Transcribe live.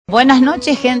Buenas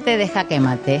noches, gente de Jacke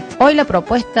Mate. Hoy la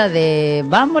propuesta de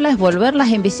Bámbola es volverlas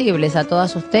invisibles a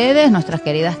todas ustedes, nuestras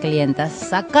queridas clientas,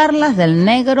 sacarlas del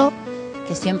negro,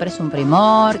 que siempre es un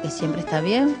primor, que siempre está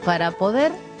bien, para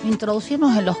poder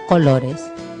introducirnos en los colores.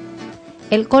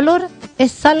 El color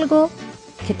es algo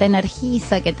que te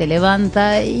energiza, que te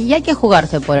levanta, y hay que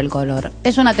jugarse por el color.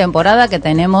 Es una temporada que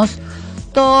tenemos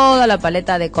toda la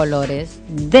paleta de colores,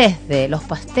 desde los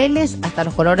pasteles hasta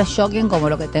los colores shocking como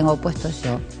lo que tengo puesto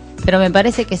yo. Pero me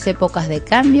parece que es épocas de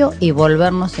cambio y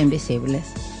volvernos invisibles.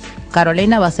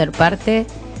 Carolina va a ser parte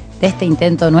de este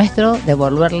intento nuestro de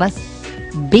volverlas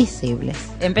visibles.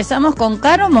 Empezamos con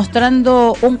Caro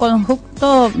mostrando un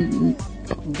conjunto,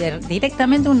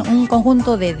 directamente un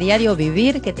conjunto de diario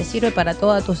vivir que te sirve para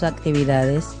todas tus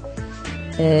actividades.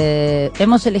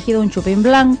 Hemos elegido un chupín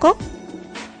blanco,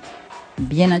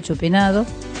 bien achupinado.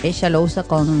 Ella lo usa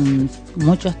con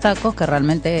muchos tacos, que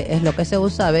realmente es lo que se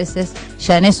usa. A veces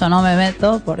ya en eso no me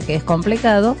meto porque es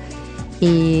complicado.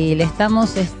 Y le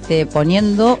estamos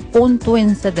poniendo un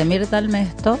twin set de Mirta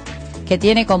Almesto que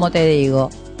tiene, como te digo,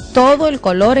 todo el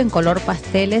color en color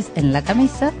pasteles en la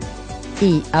camisa,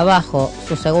 y abajo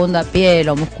su segunda piel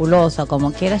o musculosa,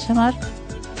 como quieras llamar,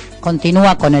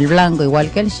 continúa con el blanco igual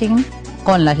que el jean,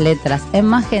 con las letras en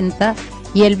magenta,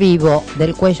 y el vivo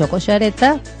del cuello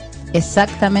collareta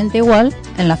exactamente igual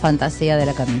en la fantasía de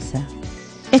la camisa.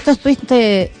 Estos twists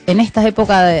en esta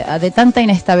época de tanta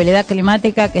inestabilidad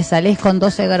climática, que salís con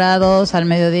 12 grados al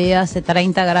mediodía, hace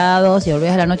 30 grados y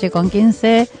volvés a la noche con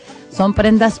 15, son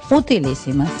prendas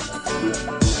utilísimas.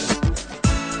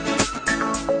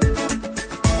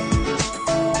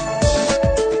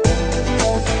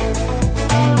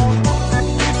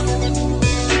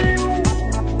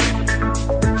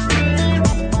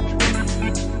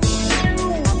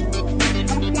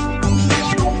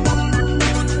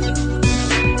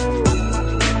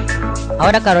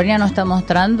 Ahora Carolina nos está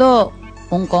mostrando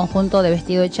un conjunto de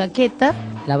vestido de chaqueta.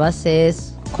 La base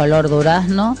es color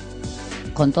durazno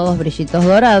con todos brillitos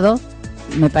dorados.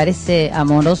 Me parece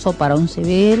amoroso para un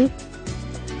civil,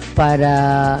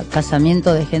 para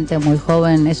casamiento de gente muy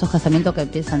joven, esos casamientos que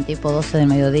empiezan tipo 12 del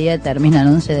mediodía y terminan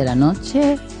 11 de la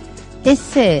noche.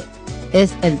 Ese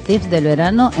es el tip del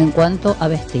verano en cuanto a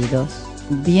vestidos.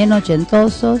 Bien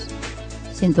ochentosos,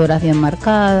 cinturas bien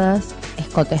marcadas,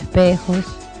 escote espejos,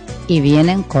 y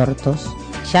vienen cortos.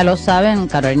 Ya lo saben,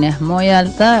 Carolina es muy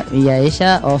alta y a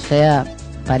ella, o sea,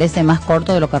 parece más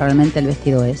corto de lo que realmente el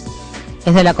vestido es.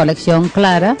 Es de la colección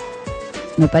Clara,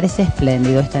 me parece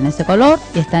espléndido. Está en ese color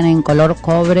y están en color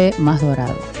cobre más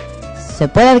dorado. Se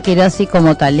puede adquirir así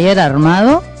como talier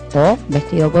armado, o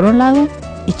vestido por un lado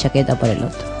y chaqueta por el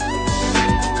otro.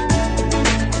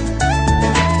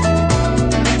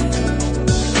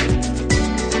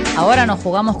 Ahora nos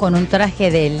jugamos con un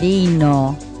traje de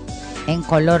lino en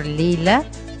color lila,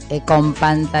 con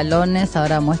pantalones,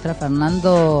 ahora muestra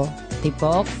Fernando, tipo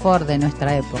Oxford de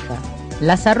nuestra época.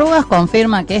 Las arrugas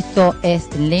confirman que esto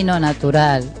es lino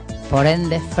natural, por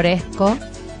ende fresco,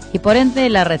 y por ende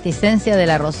la reticencia de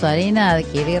la rosarina a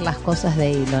adquirir las cosas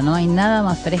de hilo. No hay nada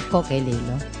más fresco que el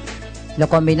hilo. Lo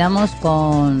combinamos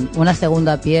con una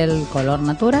segunda piel color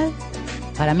natural.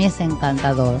 Para mí es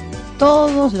encantador.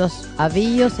 Todos los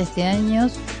abillos este año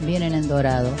vienen en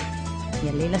dorado. Y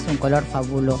el lila es un color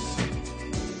fabuloso,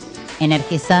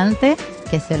 energizante,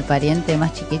 que es el pariente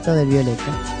más chiquito del violeta.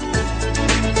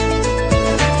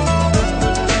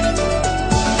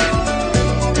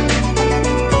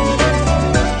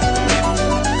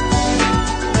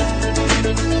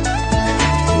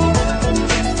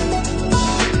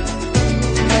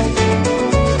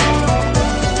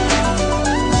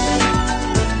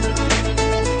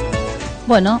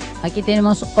 Bueno, aquí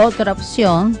tenemos otra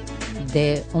opción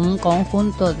de un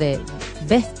conjunto de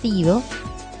vestido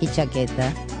y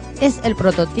chaqueta. Es el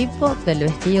prototipo del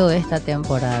vestido de esta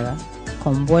temporada,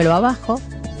 con vuelo abajo,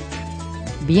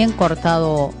 bien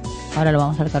cortado, ahora lo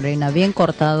vamos a ver Carolina, bien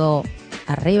cortado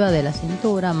arriba de la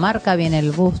cintura, marca bien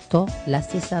el busto, la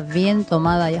sisa bien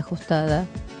tomada y ajustada,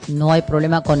 no hay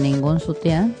problema con ningún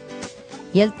sutién.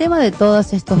 Y el tema de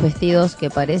todos estos vestidos que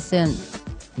parecen,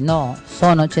 no,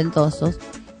 son ochentosos,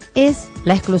 es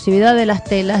la exclusividad de las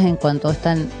telas en cuanto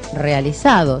están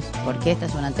realizados, porque esta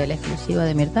es una tela exclusiva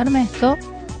de Mirta Almesto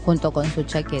junto con su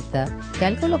chaqueta, que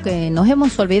algo lo que nos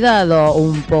hemos olvidado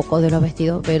un poco de los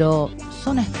vestidos, pero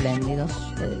son espléndidos,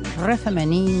 re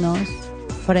femeninos,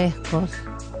 frescos.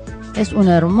 Es un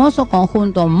hermoso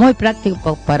conjunto, muy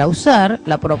práctico para usar.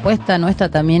 La propuesta nuestra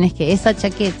también es que esa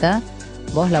chaqueta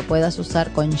vos la puedas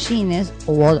usar con jeans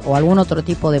o algún otro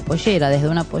tipo de pollera, desde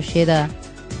una pollera,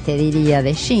 te diría,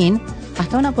 de jean,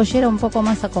 hasta una pollera un poco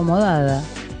más acomodada.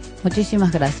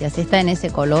 Muchísimas gracias. Está en ese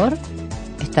color,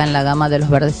 está en la gama de los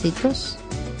verdecitos,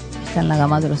 está en la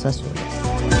gama de los azules.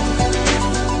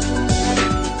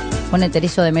 Un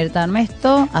enterizo de Mirta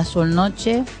Armesto, azul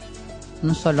noche,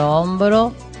 un solo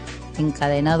hombro,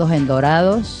 encadenados en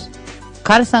dorados.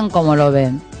 Calzan como lo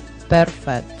ven.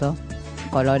 Perfecto.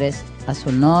 Colores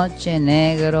azul noche,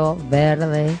 negro,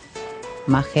 verde,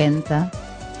 magenta.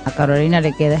 A Carolina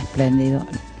le queda espléndido.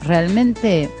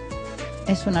 Realmente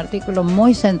es un artículo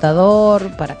muy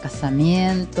sentador para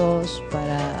casamientos,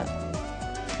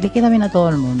 le queda bien a todo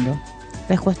el mundo.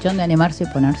 Es cuestión de animarse y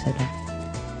ponérselo.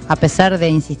 A pesar de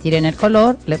insistir en el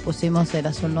color, le pusimos el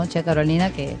azul noche a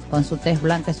Carolina, que con su tez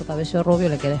blanca y su cabello rubio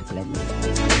le queda espléndido.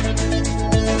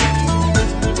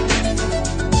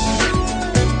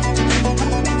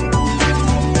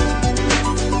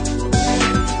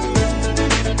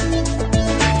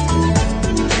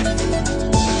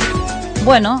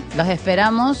 Bueno, los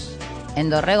esperamos en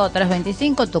Dorrego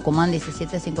 325, Tucumán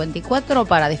 1754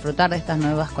 para disfrutar de estas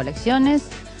nuevas colecciones.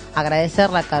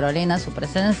 Agradecerle a Carolina su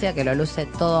presencia, que lo luce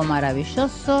todo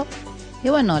maravilloso. Y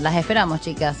bueno, las esperamos,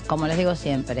 chicas, como les digo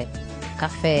siempre.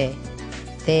 Café,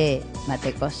 té,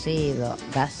 mate cocido,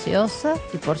 gaseosa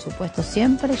y por supuesto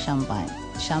siempre champán.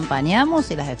 Champañamos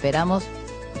y las esperamos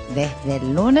desde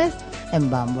el lunes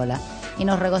en Bámbola. Y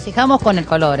nos regocijamos con el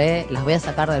color, las voy a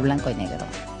sacar del blanco y negro.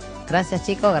 Gracias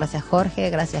chicos, gracias Jorge,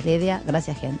 gracias Lidia,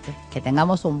 gracias gente. Que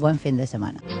tengamos un buen fin de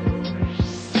semana.